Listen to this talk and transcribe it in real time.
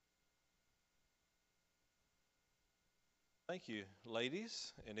Thank you,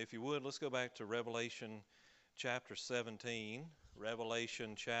 ladies. And if you would, let's go back to Revelation chapter 17.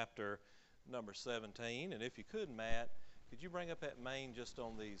 Revelation chapter number 17. And if you could, Matt, could you bring up that main just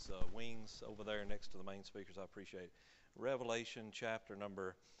on these wings over there next to the main speakers? I appreciate it. Revelation chapter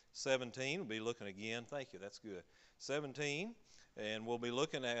number 17. We'll be looking again. Thank you. That's good. 17. And we'll be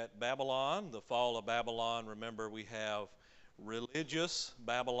looking at Babylon, the fall of Babylon. Remember, we have religious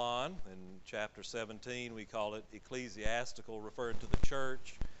Babylon. In chapter 17, we call it ecclesiastical, referring to the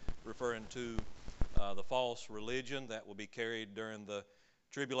church, referring to the false religion that will be carried during the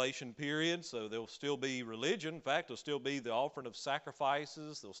tribulation period. So there will still be religion. In fact, there will still be the offering of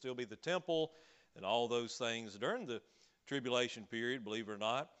sacrifices. There will still be the temple and all those things during the tribulation period, believe it or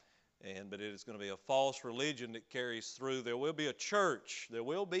not. But it is going to be a false religion that carries through. There will be a church. There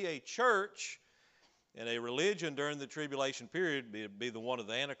will be a church and a religion during the tribulation period, be the one of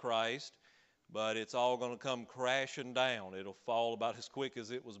the Antichrist, but it's all going to come crashing down. It'll fall about as quick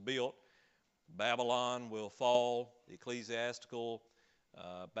as it was built. Babylon will fall. Ecclesiastical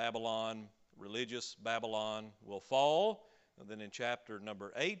Babylon, religious Babylon will fall. And then in chapter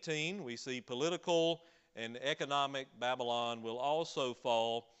number 18, we see political and economic Babylon will also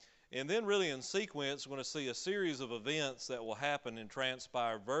fall. And then really in sequence, we're going to see a series of events that will happen and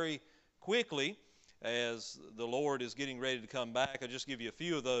transpire very quickly as the Lord is getting ready to come back. I'll just give you a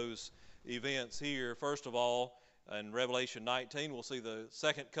few of those events here. First of all, in Revelation 19, we'll see the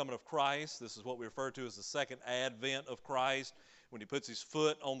second coming of Christ. This is what we refer to as the second advent of Christ, when he puts his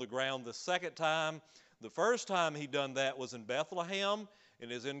foot on the ground the second time. The first time he done that was in Bethlehem in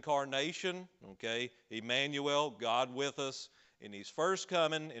his incarnation. Okay, Emmanuel, God with us, in his first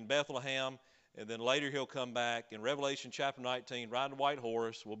coming in Bethlehem. And then later he'll come back in Revelation chapter 19, riding a white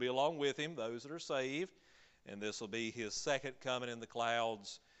horse. We'll be along with him, those that are saved. And this will be his second coming in the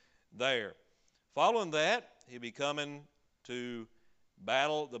clouds there. Following that, he'll be coming to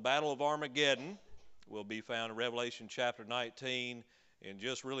the battle of Armageddon. Will be found in Revelation chapter 19 in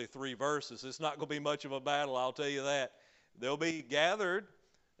just really 3 verses. It's not going to be much of a battle, I'll tell you that. They'll be gathered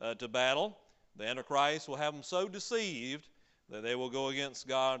to battle. The Antichrist will have them so deceived that they will go against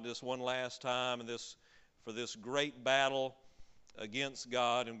God this one last time and for this great battle against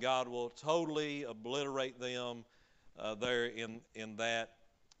God, and God will totally obliterate them there in that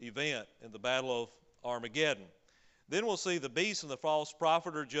event, in the battle of Armageddon. Then we'll see the beast and the false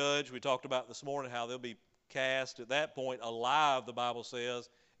prophet are judged. We talked about this morning how they'll be cast at that point alive, the Bible says,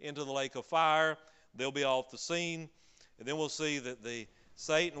 into the lake of fire. They'll be off the scene. And then we'll see that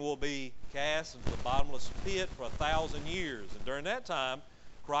Satan will be cast into the bottomless pit for 1,000 years. And during that time,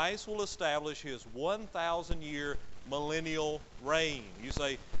 Christ will establish his 1,000-year millennial reign. You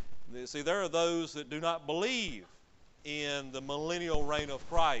say, see, there are those that do not believe in the millennial reign of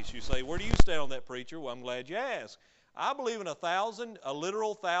Christ. You say, where do you stand on that, preacher? Well, I'm glad you asked. I believe in a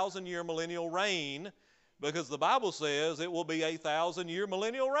literal 1,000-year millennial reign, because the Bible says it will be a 1,000-year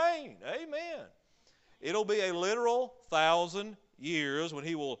millennial reign. Amen. It'll be a literal 1,000 years when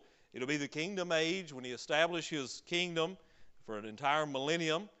it'll be the kingdom age, when he established his kingdom for an entire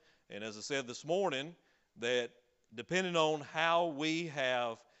millennium. And as I said this morning, that depending on how we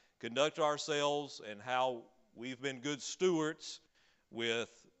have conducted ourselves and how we've been good stewards with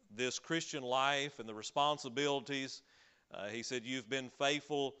this Christian life and the responsibilities, he said, you've been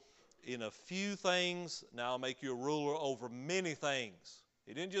faithful in a few things, now I'll make you a ruler over many things.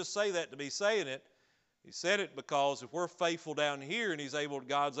 He didn't just say that to be saying it. He said it because if we're faithful down here and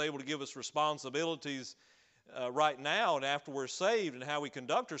God's able to give us responsibilities right now and after we're saved and how we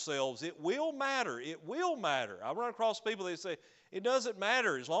conduct ourselves, it will matter. It will matter. I run across people that say, it doesn't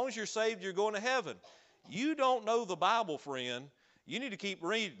matter. As long as you're saved, you're going to heaven. You don't know the Bible, friend. You need to keep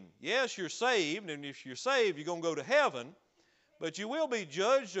reading. Yes, you're saved, and if you're saved, you're going to go to heaven, but you will be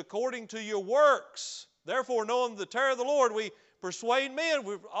judged according to your works. Therefore, knowing the terror of the Lord, we persuade men.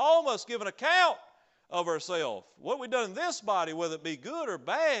 We've all must give an account of ourselves. What we've done in this body, whether it be good or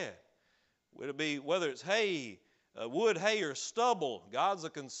bad, whether it's wood, hay, or stubble, God's a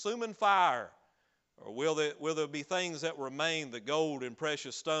consuming fire. Or will there be things that remain, the gold and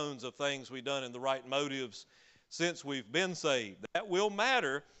precious stones of things we've done in the right motives since we've been saved? That will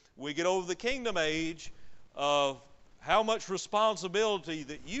matter when we get over the kingdom age of how much responsibility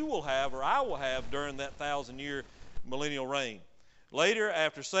that you will have or I will have during that 1,000-year millennial reign. Later,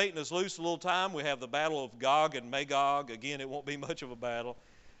 after Satan is loose a little time, we have the battle of Gog and Magog. Again, it won't be much of a battle.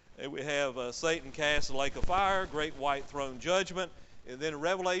 And we have Satan cast in the lake of fire, great white throne judgment. And then in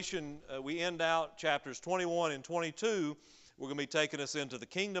Revelation, we end out chapters 21 and 22. We're going to be taking us into the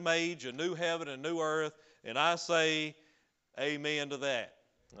kingdom age, a new heaven, a new earth. And I say amen to that.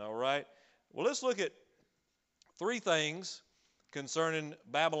 All right? Well, let's look at three things concerning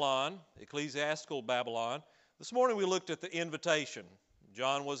Babylon, ecclesiastical Babylon. This morning we looked at the invitation.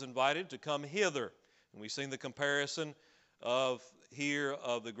 John was invited to come hither. And we've seen the comparison of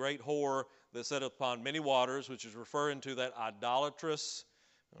the great whore that sat upon many waters, which is referring to that idolatry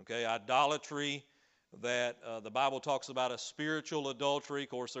that the Bible talks about, a spiritual adultery. Of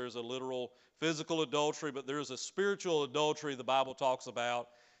course, there's a literal physical adultery, but there's a spiritual adultery the Bible talks about,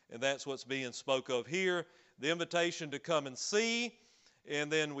 and that's what's being spoke of here. The invitation to come and see,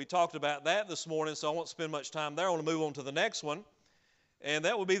 and then we talked about that this morning, so I won't spend much time there. I want to move on to the next one, and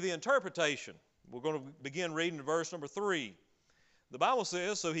that would be the interpretation. We're going to begin reading verse number 3. The Bible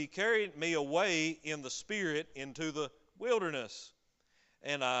says, "So he carried me away in the Spirit into the wilderness.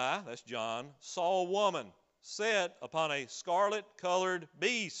 And I," that's John, "saw a woman set upon a scarlet-colored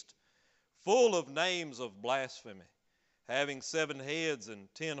beast, full of names of blasphemy, having 7 heads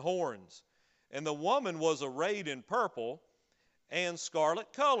and 10 horns. And the woman was arrayed in purple and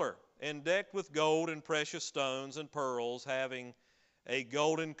scarlet color, and decked with gold and precious stones and pearls, having a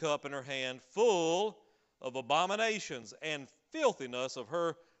golden cup in her hand, full of abominations and filthiness of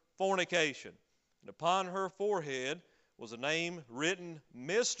her fornication. And upon her forehead was a name written,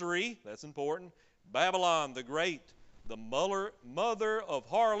 Mystery," that's important, "Babylon the Great, the mother of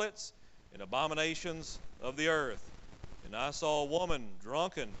harlots and abominations of the earth. And I saw a woman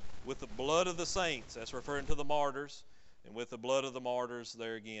drunken with the blood of the saints," that's referring to the martyrs, and with the blood of the martyrs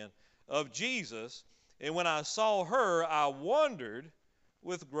there again, "of Jesus. And when I saw her, I wondered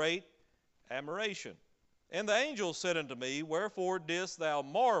with great admiration. And the angel said unto me, Wherefore didst thou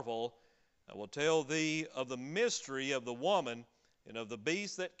marvel? I will tell thee of the mystery of the woman and of the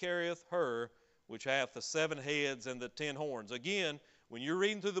beast that carrieth her, which hath the 7 heads and the 10 horns." Again, when you're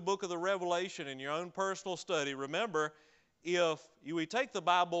reading through the book of the Revelation in your own personal study, remember, we take the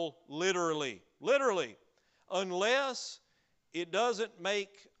Bible literally, unless it doesn't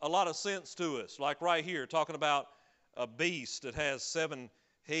make a lot of sense to us, like right here, talking about a beast that has 7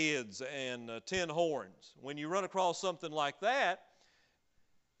 heads and 10 horns. When you run across something like that,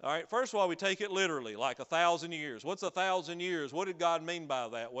 all right, first of all, we take it literally, like 1,000 years. What's 1,000 years? What did God mean by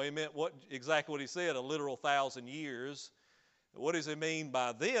that? Well, he meant exactly what he said, a literal 1,000 years. What does he mean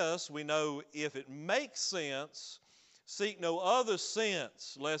by this? We know if it makes sense, seek no other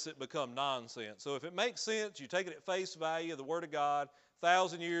sense, lest it become nonsense. So if it makes sense, you take it at face value, the Word of God.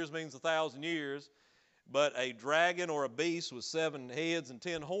 1,000 years means 1,000 years. But a dragon or a beast with 7 heads and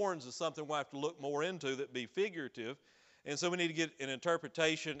 10 horns is something we'll have to look more into that be figurative. And so we need to get an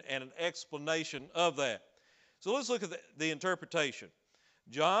interpretation and an explanation of that. So let's look at the interpretation.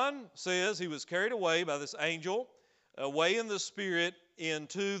 John says he was carried away by this angel, away in the Spirit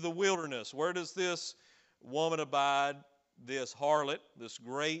into the wilderness. Where does this woman abide, this harlot, this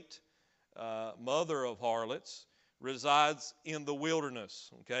great mother of harlots? Resides in the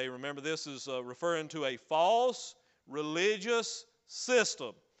wilderness. Okay, remember this is referring to a false religious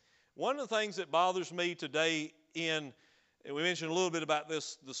system. One of the things that bothers me today and we mentioned a little bit about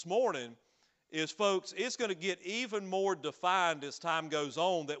this morning, is, folks, it's going to get even more defined as time goes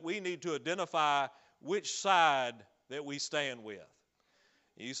on that we need to identify which side that we stand with.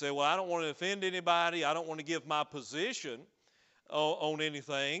 You say, well, I don't want to offend anybody. I don't want to give my position on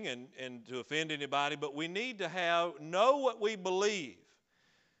anything and to offend anybody, but we need to know what we believe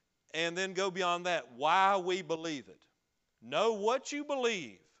and then go beyond that, why we believe it. Know what you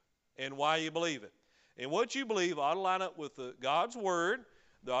believe and why you believe it. And what you believe ought to line up with God's Word.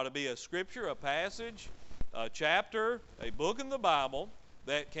 There ought to be a scripture, a passage, a chapter, a book in the Bible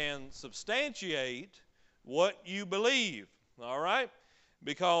that can substantiate what you believe, all right?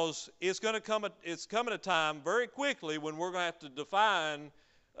 Because it's coming a time very quickly when we're going to have to define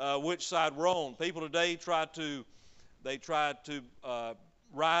which side we're on. People today try to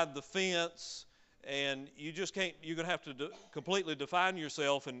ride the fence, and you just can't. You're going to have to completely define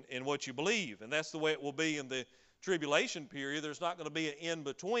yourself in what you believe, and that's the way it will be in the tribulation period. There's not going to be an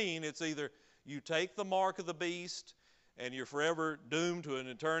in-between. It's either you take the mark of the beast and you're forever doomed to an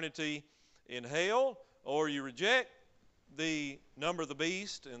eternity in hell, or you reject the number of the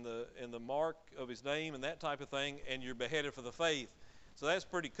beast and the mark of his name and that type of thing, and you're beheaded for the faith. So that's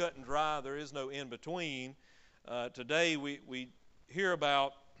pretty cut and dry. There is no in-between. Today we hear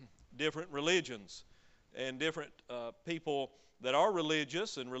about different religions and different people that are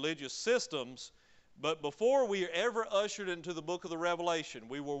religious and religious systems. But before we are ever ushered into the book of the Revelation,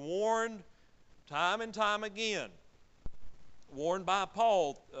 we were warned time and time again, warned by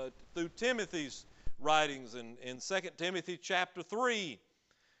Paul through Timothy's writings in 2 Timothy chapter 3,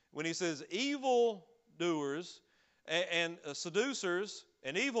 when he says evil doers and seducers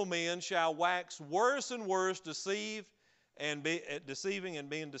and evil men shall wax worse and worse, deceiving and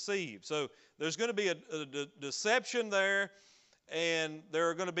being deceived. So there's going to be a deception there, and there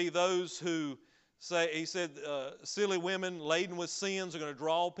are going to be those who say, he said, silly women laden with sins are going to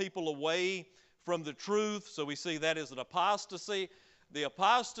draw people away from the truth. So we see that as an apostasy. The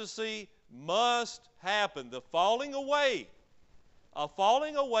apostasy must happen. The falling away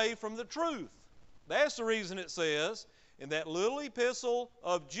from the truth. That's the reason it says in that little epistle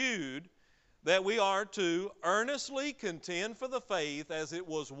of Jude that we are to earnestly contend for the faith as it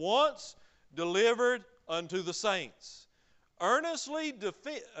was once delivered unto the saints. Earnestly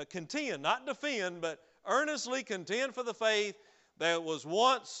contend, not defend, but earnestly contend for the faith that was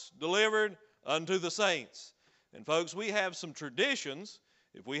once delivered unto the saints. And folks, we have some traditions.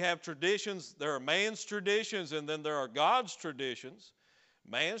 If we have traditions, there are man's traditions and then there are God's traditions.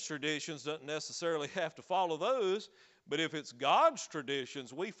 Man's traditions doesn't necessarily have to follow those, but if it's God's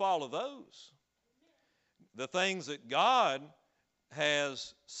traditions, we follow those. The things that God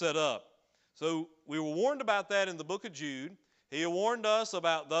has set up. So we were warned about that in the book of Jude. He warned us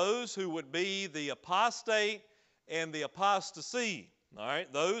about those who would be the apostate and the apostasy. All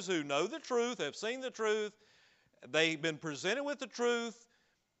right, those who know the truth, have seen the truth, they've been presented with the truth,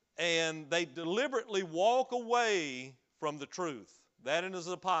 and they deliberately walk away from the truth. That is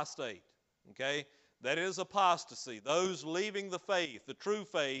apostate, okay? That is apostasy. Those leaving the faith, the true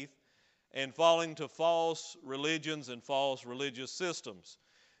faith, and falling to false religions and false religious systems.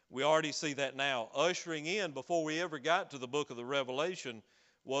 We already see that now. Ushering in, before we ever got to the book of the Revelation,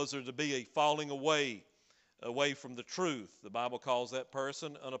 was there to be a falling away from the truth. The Bible calls that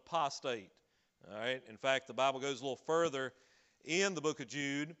person an apostate. All right. In fact, the Bible goes a little further in the book of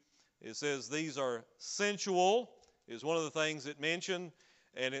Jude. It says these are sensual, is one of the things it mentioned,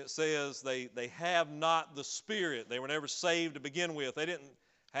 and it says they have not the Spirit. They were never saved to begin with. They didn't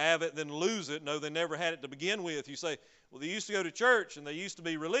have it, then lose it. No, they never had it to begin with. You say, well, they used to go to church, and they used to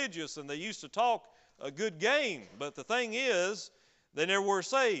be religious, and they used to talk a good game. But the thing is, they never were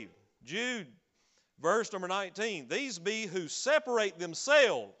saved. Jude, verse number 19, these be who separate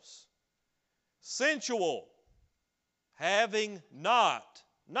themselves, sensual, having not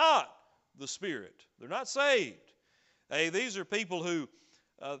the Spirit. They're not saved. Hey, these are people who,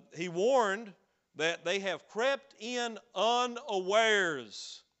 he warned that they have crept in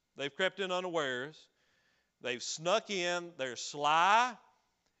unawares. They've crept in unawares. They've snuck in. They're sly,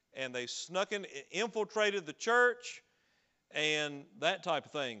 and they've snuck in, infiltrated the church, and that type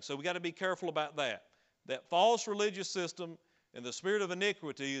of thing. So we got to be careful about that. That false religious system and the spirit of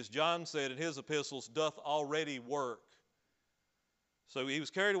iniquity, as John said in his epistles, doth already work. So he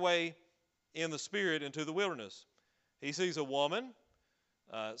was carried away in the spirit into the wilderness. He sees a woman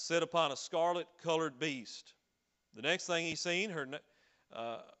sit upon a scarlet-colored beast. The next thing he seen,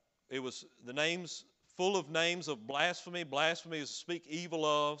 it was the names, full of names of blasphemy. Blasphemy is to speak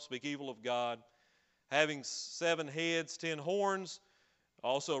evil of God. Having 7 heads, 10 horns,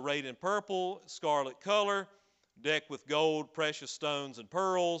 also arrayed in purple, scarlet color, decked with gold, precious stones, and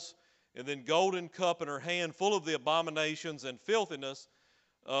pearls, and then golden cup in her hand, full of the abominations and filthiness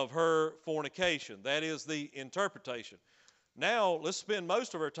of her fornication. That is the interpretation. Now, let's spend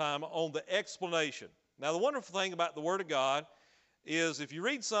most of our time on the explanation. Now, the wonderful thing about the Word of God is if you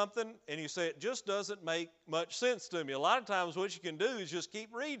read something and you say it just doesn't make much sense to me, a lot of times what you can do is just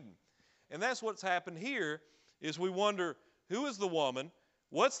keep reading. And that's what's happened here, is we wonder, who is the woman?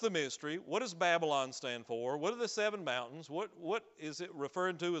 What's the mystery? What does Babylon stand for? What are the 7 mountains? What is it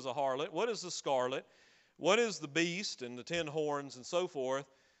referred to as a harlot? What is the scarlet? What is the beast and the 10 horns and so forth?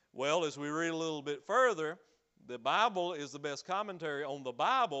 Well, as we read a little bit further, the Bible is the best commentary on the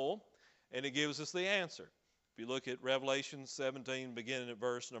Bible, and it gives us the answer. If you look at Revelation 17, beginning at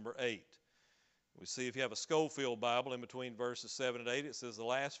verse number 8, we see, if you have a Schofield Bible, in between verses 7 and 8, it says the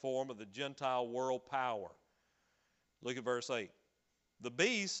last form of the Gentile world power. Look at verse 8. The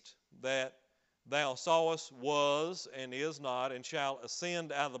beast that thou sawest was and is not, and shall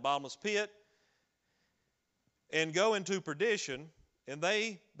ascend out of the bottomless pit and go into perdition, and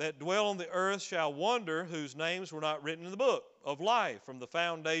they that dwell on the earth shall wonder, whose names were not written in the book of life from the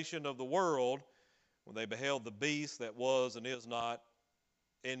foundation of the world, when they beheld the beast that was and is not,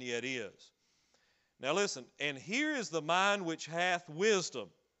 and yet is. Now listen, and here is the mind which hath wisdom.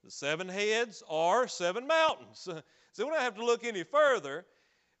 The 7 heads are 7 mountains. So we don't have to look any further.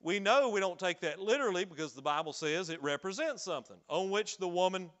 We know we don't take that literally, because the Bible says it represents something, on which the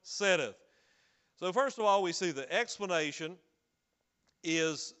woman sitteth. So first of all, we see the explanation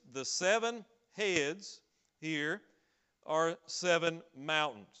is the 7 heads here are 7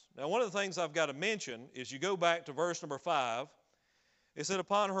 mountains. Now, one of the things I've got to mention is you go back to verse number 5, It said,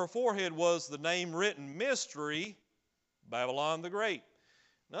 upon her forehead was the name written, Mystery, Babylon the Great.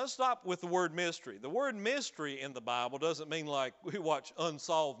 Now let's stop with the word mystery. The word mystery in the Bible doesn't mean like we watch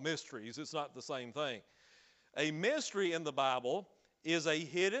unsolved mysteries. It's not the same thing. A mystery in the Bible is a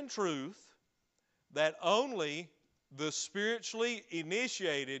hidden truth that only the spiritually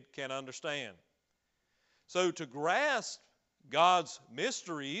initiated can understand. So to grasp God's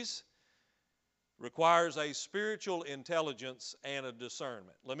mysteries requires a spiritual intelligence and a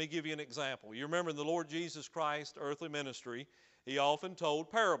discernment. Let me give you an example. You remember in the Lord Jesus Christ's earthly ministry, he often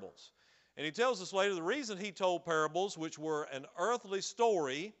told parables. And he tells us later the reason he told parables, which were an earthly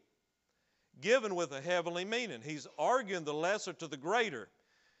story given with a heavenly meaning. He's arguing the lesser to the greater.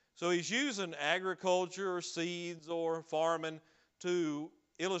 So he's using agriculture or seeds or farming to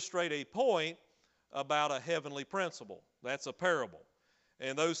illustrate a point about a heavenly principle. That's a parable.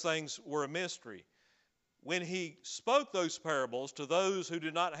 And those things were a mystery. When he spoke those parables to those who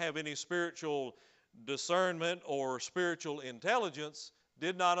did not have any spiritual discernment or spiritual intelligence,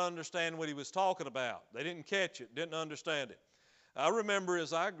 did not understand what he was talking about. They didn't catch it, didn't understand it. I remember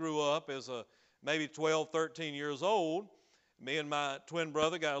as I grew up as maybe 12, 13 years old, me and my twin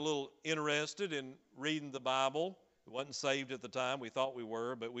brother got a little interested in reading the Bible. We wasn't saved at the time. We thought we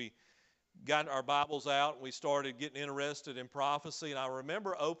were, but we got our Bibles out and we started getting interested in prophecy. And I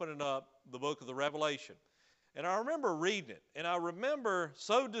remember opening up the book of the Revelation. And I remember reading it. And I remember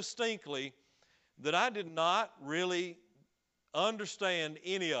so distinctly that I did not really understand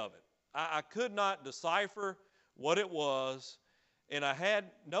any of it. I could not decipher what it was. And I had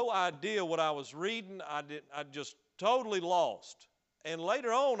no idea what I was reading. I just totally lost. And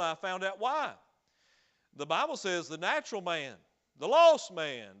later on I found out why. The Bible says the natural man, the lost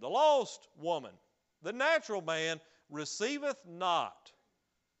woman, the natural man receiveth not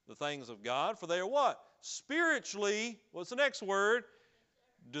the things of God, for they are what? Spiritually, what's the next word?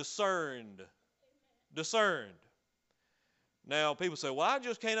 Discerned. Discerned. Now people say, well, I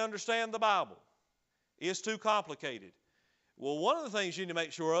just can't understand the Bible. It's too complicated. Well, one of the things you need to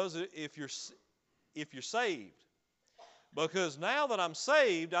make sure of is if you're saved. Because now that I'm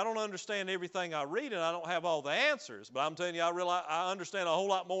saved, I don't understand everything I read and I don't have all the answers. But I'm telling you, I understand a whole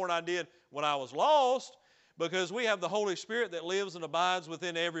lot more than I did when I was lost, because we have the Holy Spirit that lives and abides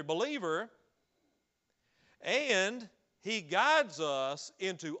within every believer. And he guides us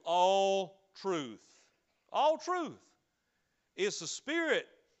into all truth. All truth. It's the Spirit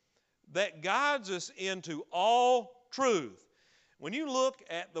that guides us into all truth. When you look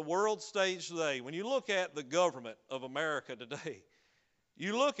at the world stage today, when you look at the government of America today,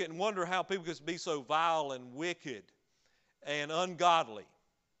 you look at and wonder how people can be so vile and wicked and ungodly.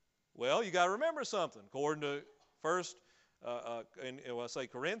 Well, you got to remember something. According to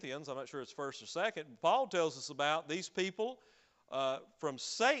Corinthians, I'm not sure it's 1st or 2nd, Paul tells us about these people from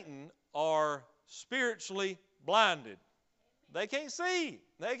Satan are spiritually blinded. They can't see.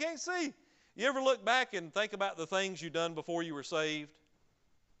 They can't see. You ever look back and think about the things you've done before you were saved?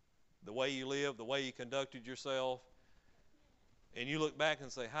 The way you lived, the way you conducted yourself. And you look back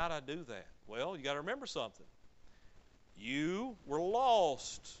and say, how did I do that? Well, you got to remember something. You were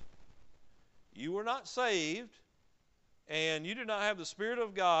lost. You were not saved. And you did not have the Spirit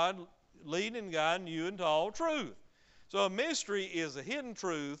of God leading and guiding you into all truth. So a mystery is a hidden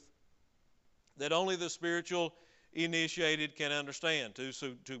truth that only the spiritual initiated can understand.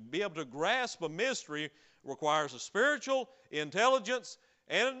 So to be able to grasp a mystery requires a spiritual intelligence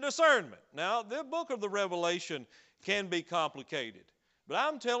and a discernment. Now, the book of the Revelation can be complicated, but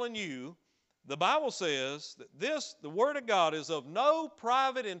I'm telling you, the Bible says that the Word of God is of no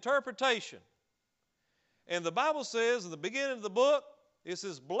private interpretation. And the Bible says in the beginning of the book, it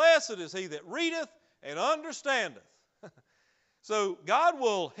says, blessed is he that readeth and understandeth. So God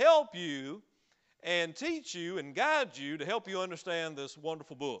will help you and teach you and guide you to help you understand this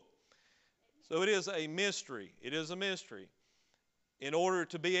wonderful book. So it is a mystery. It is a mystery. In order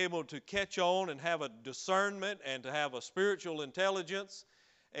to be able to catch on and have a discernment and to have a spiritual intelligence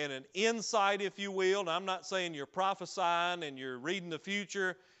and an insight, if you will, and I'm not saying you're prophesying and you're reading the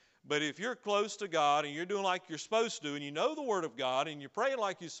future, but if you're close to God and you're doing like you're supposed to do and you know the Word of God and you're praying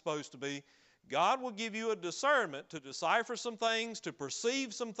like you're supposed to be, God will give you a discernment to decipher some things, to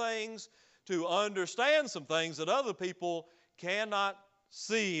perceive some things, to understand some things that other people cannot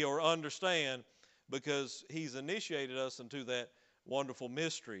see or understand, because he's initiated us into that wonderful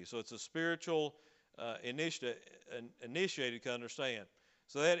mystery. So it's a spiritual initiated to understand.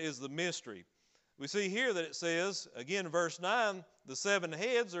 So that is the mystery. We see here that it says, again in verse 9, the 7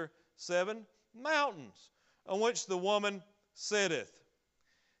 heads are 7 mountains on which the woman sitteth.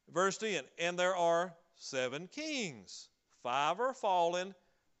 Verse 10, and there are 7 kings 5 are fallen,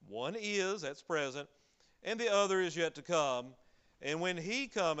 1 is, that's present, and the other is yet to come. And when he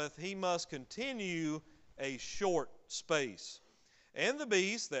cometh, he must continue a short space. And the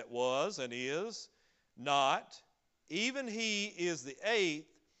beast that was and is not, even he is the 8th,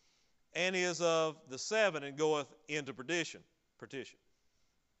 and is of the 7, and goeth into perdition.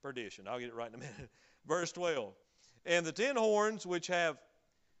 Perdition. I'll get it right in a minute. Verse 12. And the 10 horns which have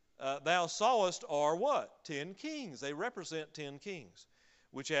thou sawest are what? 10 kings. They represent 10 kings,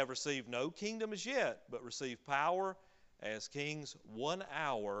 which have received no kingdom as yet, but receive power as kings 1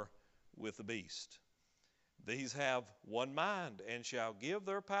 hour with the beast. These have one mind, and shall give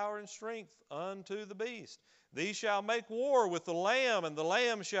their power and strength unto the beast. These shall make war with the Lamb, and the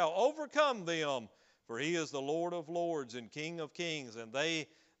Lamb shall overcome them. For he is the Lord of lords and King of kings, and they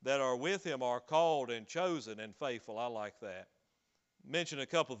that are with him are called and chosen and faithful. I like that. Mention a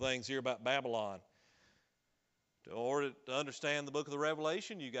couple of things here about Babylon. In order to understand the book of the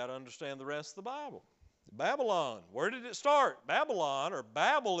Revelation, you got to understand the rest of the Bible. Babylon, where did it start? Babylon, or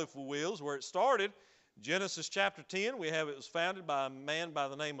Babel, if we will, is where it started. Genesis chapter 10, we have it was founded by a man by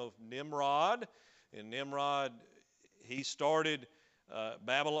the name of Nimrod. And Nimrod, he started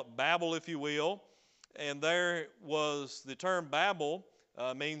Babel, if you will. And there was the term Babel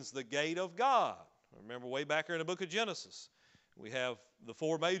means the gate of God. Remember way back here in the book of Genesis, we have the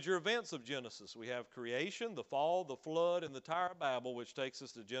 4 major events of Genesis. We have creation, the fall, the flood, and the Tower of Babel, which takes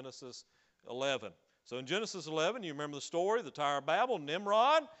us to Genesis 11. So in Genesis 11, you remember the story, the Tower of Babel,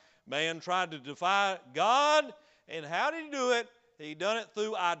 Nimrod. Man tried to defy God, and how did he do it? He done it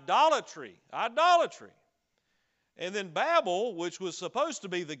through idolatry. Idolatry. And then Babel, which was supposed to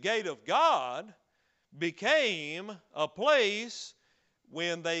be the gate of God, became a place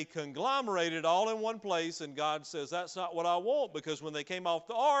when they conglomerated all in one place, and God says, that's not what I want, because when they came off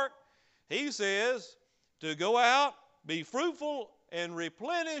the ark, he says to go out, be fruitful, and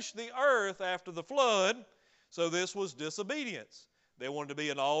replenish the earth after the flood. So this was disobedience. They wanted to be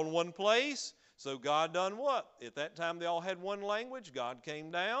in all in one place. So God done what? At that time they all had one language. God came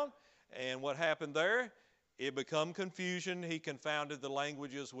down, and what happened there? It became confusion. He confounded the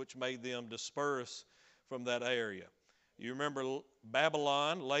languages, which made them disperse from that area. You remember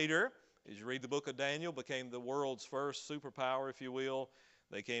Babylon later, as you read the book of Daniel, became the world's first superpower, if you will.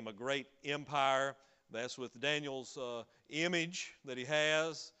 They became a great empire. That's with Daniel's image that he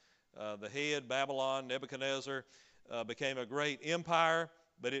has. The head, Babylon, Nebuchadnezzar, became a great empire,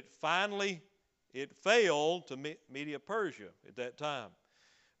 but it failed to Media Persia at that time.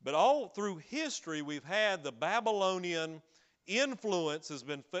 But all through history, we've had the Babylonian influence has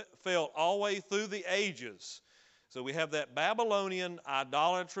been felt all the way through the ages. So we have that Babylonian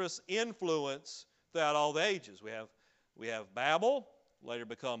idolatrous influence throughout all the ages. We have Babel, later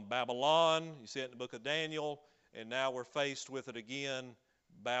become Babylon. You see it in the book of Daniel, and now we're faced with it again,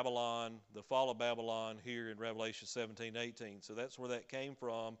 Babylon, the fall of Babylon here in Revelation 17, 18. So that's where that came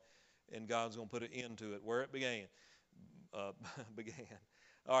from, and God's going to put an end to it, where it began.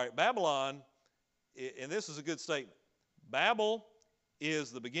 All right, Babylon, and this is a good statement. Babel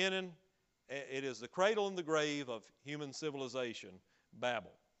is the beginning. It is the cradle and the grave of human civilization,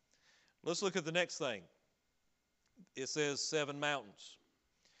 Babel. Let's look at the next thing. It says 7 mountains.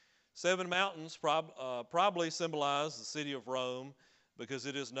 7 mountains probably symbolize the city of Rome, because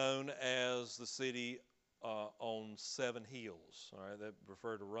it is known as the city on 7 hills. All right, that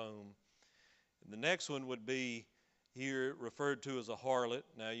refer to Rome. And the next one would be here referred to as a harlot.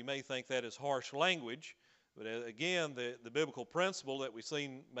 Now, you may think that is harsh language, but again, the biblical principle that we've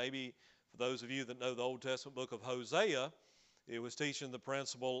seen, maybe for those of you that know the Old Testament book of Hosea, it was teaching the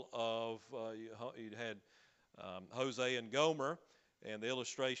principle of, you had Hosea and Gomer, and the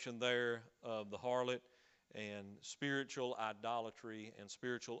illustration there of the harlot and spiritual idolatry and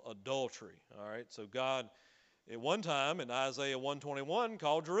spiritual adultery. All right, so God, at one time in Isaiah 1:21,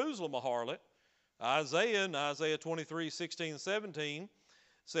 called Jerusalem a harlot. Isaiah in Isaiah 23, 16, 17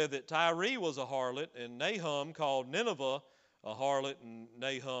 said that Tyre was a harlot, and Nahum called Nineveh a harlot in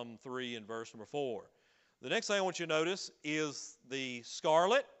Nahum 3 and verse number 4. The next thing I want you to notice is the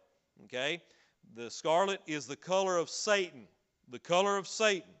scarlet. Okay, the scarlet is the color of Satan. The color of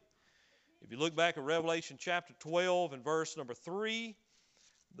Satan. If you look back at Revelation chapter 12 and verse number 3,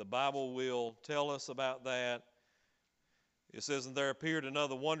 the Bible will tell us about that. It says, and there appeared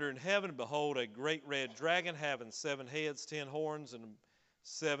another wonder in heaven. Behold, a great red dragon having 7 heads, 10 horns, and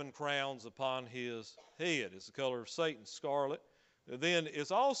 7 crowns upon his head. It's the color of Satan, scarlet. And then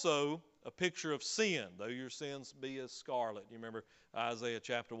it's also a picture of sin, though your sins be as scarlet. You remember Isaiah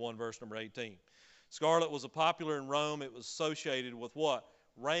chapter 1, verse number 18. Scarlet was popular in Rome. It was associated with what?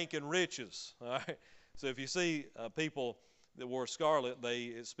 Rank and riches. All right. So if you see people that wore scarlet,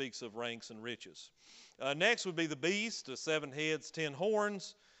 it speaks of ranks and riches. Next would be the beast, 7 heads, 10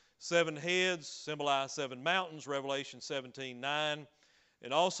 horns. 7 heads symbolize 7 mountains, Revelation 17:9.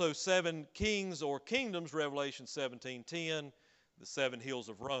 And also 7 kings or kingdoms, Revelation 17:10, the 7 hills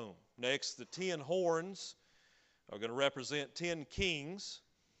of Rome. Next, the 10 horns are going to represent 10 kings.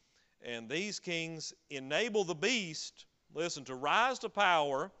 And these kings enable the beast, listen, to rise to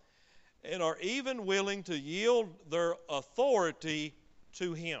power and are even willing to yield their authority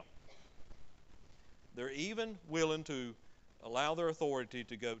to him. They're even willing to allow their authority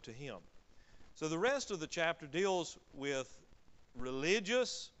to go to him. So the rest of the chapter deals with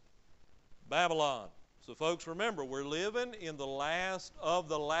religious Babylon. So folks, remember, we're living in the last of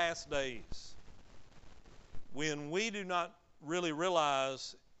the last days, when we do not really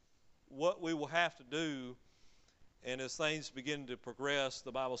realize what we will have to do, and as things begin to progress,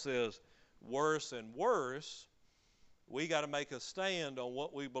 the Bible says, worse and worse, we got to make a stand on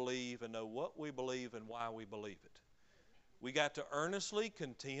what we believe and know what we believe and why we believe it. We got to earnestly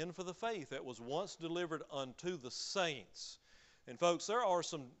contend for the faith that was once delivered unto the saints. And folks, there are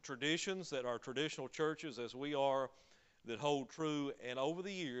some traditions that are traditional churches, as we are, that hold true, and over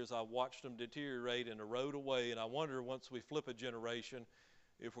the years I've watched them deteriorate and erode away, and I wonder, once we flip a generation,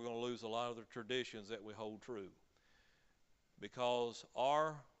 if we're going to lose a lot of the traditions that we hold true. Because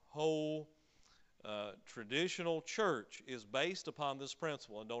our whole traditional church is based upon this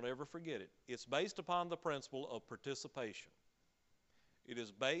principle, and don't ever forget it. It's based upon the principle of participation. It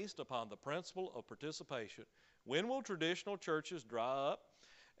is based upon the principle of participation. When will traditional churches dry up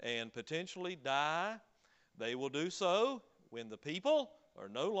and potentially die? They will do so when the people are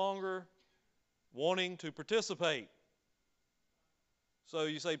no longer wanting to participate. So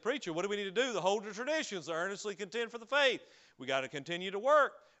you say, preacher, what do we need to do? To hold the traditions, to earnestly contend for the faith. We got to continue to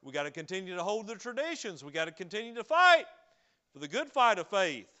work. We got to continue to hold the traditions. We got to continue to fight for the good fight of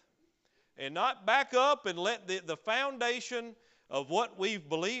faith, and not back up and let the foundation of what we've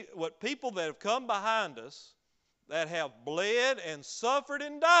believed, what people that have come behind us, that have bled and suffered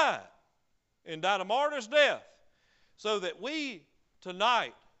and died a martyr's death, so that we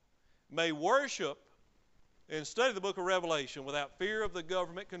tonight may worship and study the book of Revelation without fear of the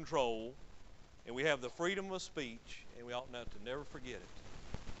government control, and we have the freedom of speech, and we ought not to never forget it.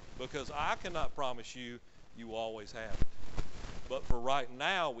 Because I cannot promise you will always have it. But for right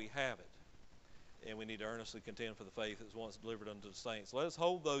now, we have it. And we need to earnestly contend for the faith that was once delivered unto the saints. Let us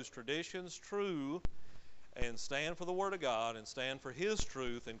hold those traditions true and stand for the Word of God and stand for His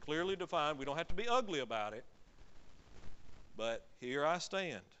truth and clearly defined. We don't have to be ugly about it. But here I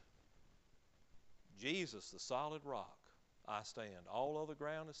stand. Jesus, the solid rock, I stand. All other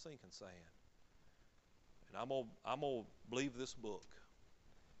ground is sinking sand. And I'm going to believe this book.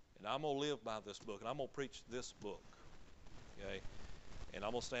 And I'm going to live by this book. And I'm going to preach this book. Okay? And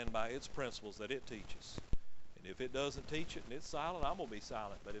I'm going to stand by its principles that it teaches. And if it doesn't teach it and it's silent, I'm going to be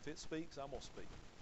silent. But if it speaks, I'm going to speak.